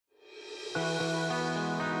Well,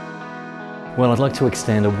 I'd like to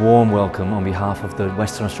extend a warm welcome on behalf of the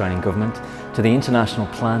Western Australian Government to the International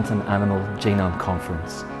Plant and Animal Genome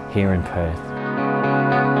Conference here in Perth.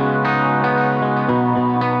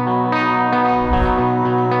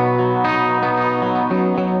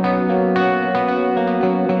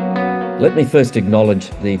 Let me first acknowledge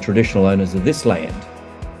the traditional owners of this land,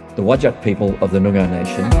 the Whadjuk people of the Noongar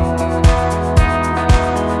Nation.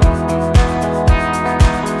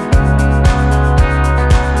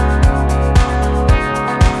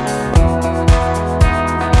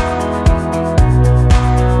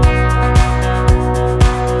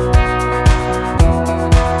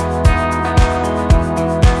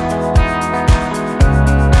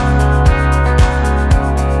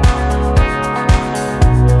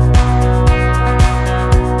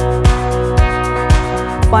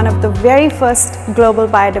 One of the very first global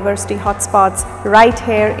biodiversity hotspots right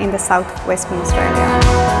here in the south of Western Australia.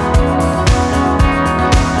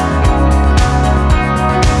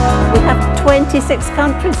 We have 26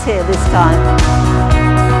 countries here this time.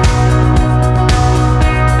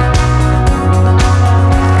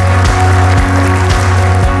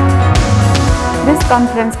 This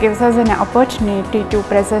conference gives us an opportunity to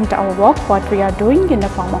present our work, what we are doing in the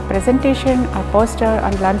form of presentation, a poster,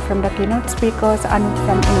 and learn from the keynote speakers and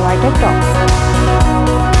from invited talks.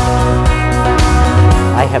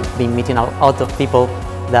 I have been meeting a lot of people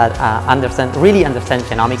that really understand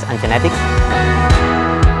genomics and genetics.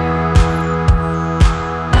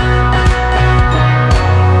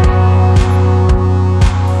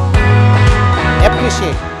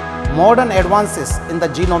 Appreciate modern advances in the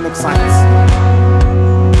genomic science.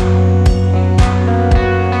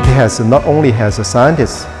 He not only has a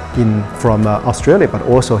scientist from Australia, but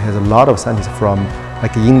also has a lot of scientists from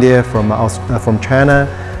India, from China,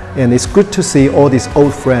 and it's good to see all these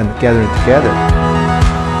old friends gathering together.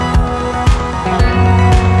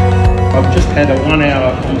 I've just had a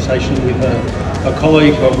 1-hour conversation with a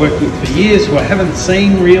colleague who I've worked with for years, who I haven't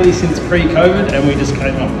seen really since pre-COVID, and we just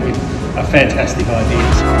came up with a fantastic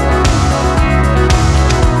ideas.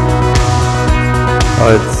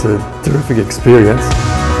 It's a terrific experience.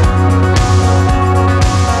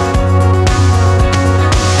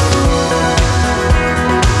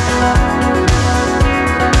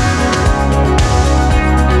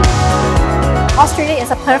 Australia is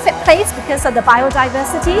a perfect place because of the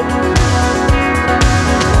biodiversity.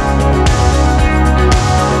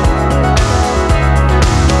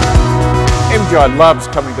 MGI loves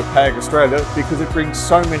coming to PAG Australia because it brings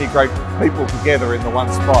so many great people together in the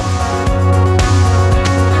one spot.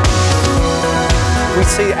 We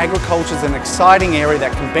see agriculture as an exciting area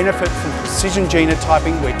that can benefit from precision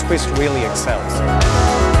genotyping where Twist really excels.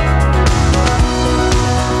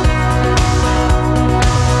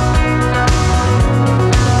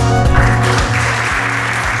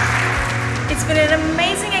 It's been an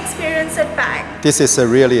amazing experience at PAG. This is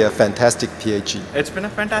really a fantastic PAG. It's been a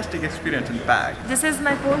fantastic experience in PAG. This is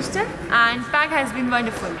my poster and PAG has been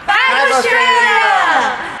wonderful. PAG Australia!